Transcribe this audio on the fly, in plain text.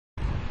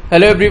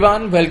Hello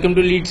everyone, welcome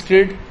to Leads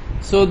Grid.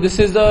 So this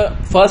is the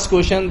first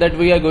question that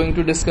we are going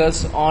to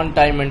discuss on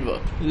time and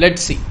work.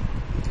 Let's see.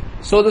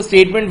 So the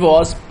statement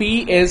was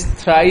P is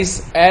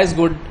thrice as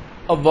good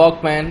a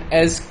workman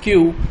as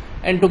Q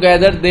and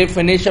together they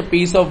finish a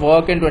piece of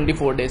work in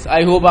 24 days.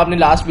 I hope आपने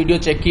last video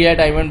check किया है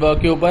time and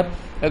work के ऊपर.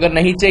 अगर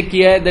नहीं check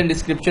किया है then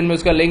description में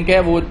उसका link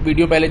है, वो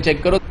video पहले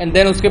check करो and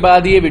then उसके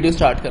बाद ये video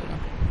start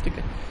करना. ठीक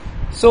है.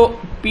 So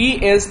P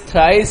is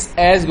thrice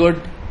as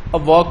good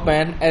a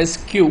workman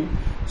as Q.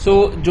 सो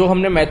जो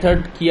हमने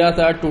मेथड किया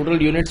था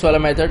टोटल यूनिट्स वाला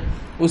मेथड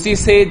उसी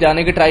से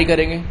जाने के ट्राई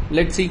करेंगे.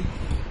 Let's see.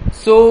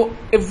 So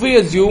if we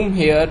assume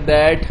here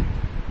that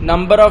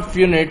number of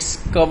units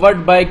covered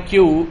by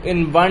Q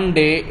in one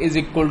day is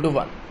equal to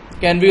 1,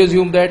 can we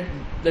assume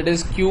that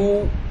is Q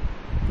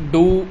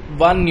do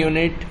 1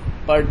 unit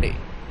per day.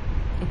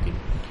 Okay.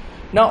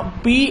 Now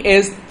P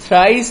is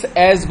thrice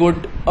as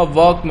good a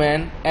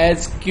workman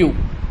as Q.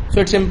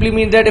 So it simply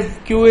means that if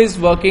Q is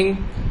working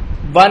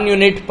 1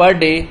 unit per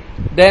day,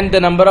 then the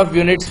number of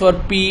units for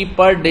P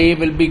per day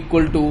will be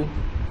equal to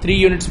 3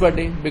 units per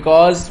day,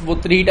 because वो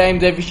 3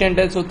 times efficient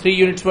है, so 3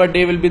 units per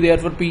day will be there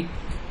for P.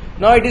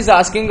 Now it is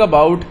asking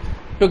about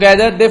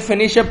together they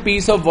finish a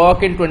piece of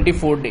work in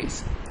 24 days.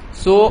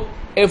 So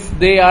if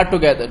they are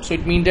together, so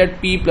it means that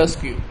P plus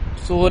Q.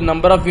 So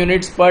number of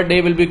units per day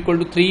will be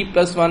equal to 3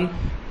 plus 1,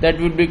 that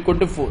will be equal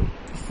to 4.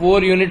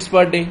 4 units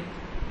per day.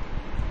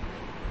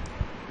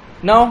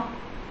 Now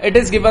it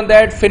is given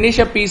that finish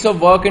a piece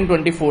of work in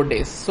 24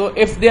 days. So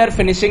if they are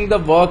finishing the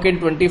work in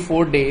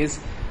 24 days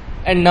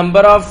and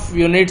number of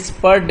units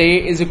per day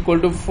is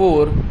equal to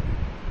 4,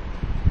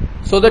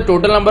 so the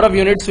total number of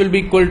units will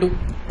be equal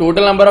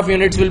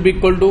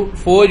to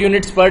 4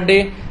 units per day.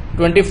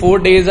 24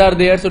 days are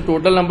there, so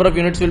total number of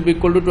units will be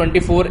equal to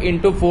 24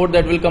 into 4,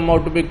 that will come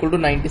out to be equal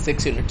to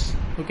 96 units.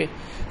 Okay,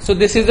 so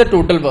this is the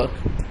total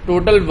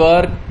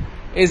work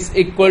is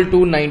equal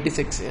to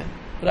 96 here,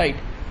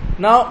 right?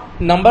 Now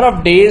number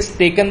of days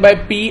taken by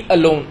P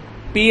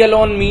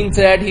alone means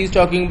that he is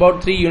talking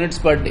about 3 units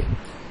per day.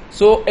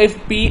 So if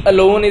P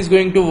alone is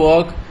going to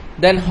work,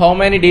 then how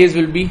many days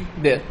will be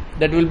there?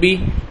 That will be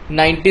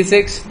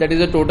 96, that is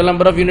the total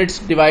number of units,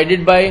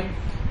 divided by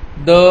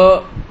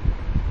the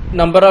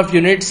number of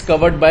units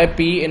covered by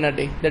P in a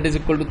day, that is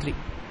equal to 3.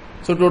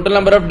 So total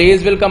number of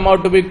days will come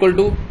out to be equal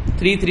to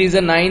 3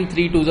 3s are 9,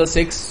 3 2s are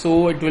 6, so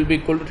it will be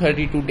equal to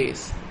 32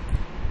 days.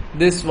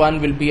 This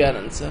one will be our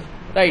answer,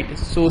 right?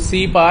 So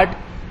C part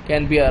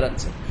can be our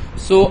answer.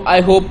 So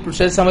I hope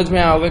process समझ में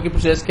आया होगा कि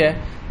process क्या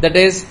है. That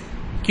is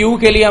Q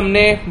के लिए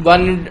हमने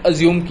 1 यूनिट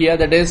अज्यूम किया,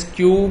 that is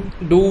Q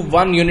do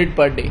 1 unit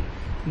per day.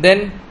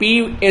 Then P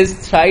is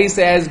thrice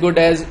as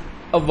good as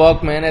a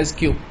workman as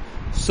Q.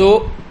 So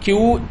Q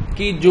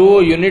की जो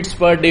यूनिट्स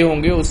पर डे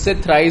होंगे उससे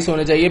थ्राइस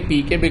होने चाहिए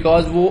P के,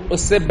 बिकॉज वो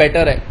उससे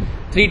बेटर है,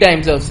 3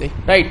 times है उससे,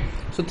 राइट?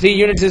 So 3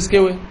 units इसके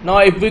हुए. Now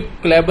if we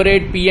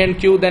collaborate P and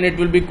Q, then it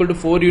will be equal to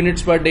 4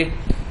 units per day.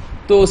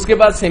 तो उसके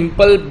बाद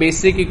सिंपल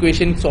बेसिक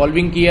इक्वेशन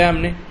सॉल्विंग किया है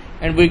हमने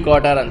and we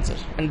got our answer,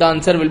 and the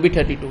answer will be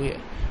 32 here.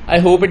 I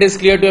hope it is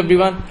clear to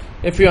everyone.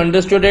 If you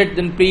understood it,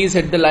 then please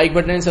hit the like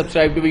button and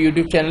subscribe to my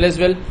YouTube channel as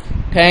well.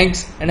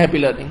 Thanks and happy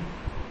learning.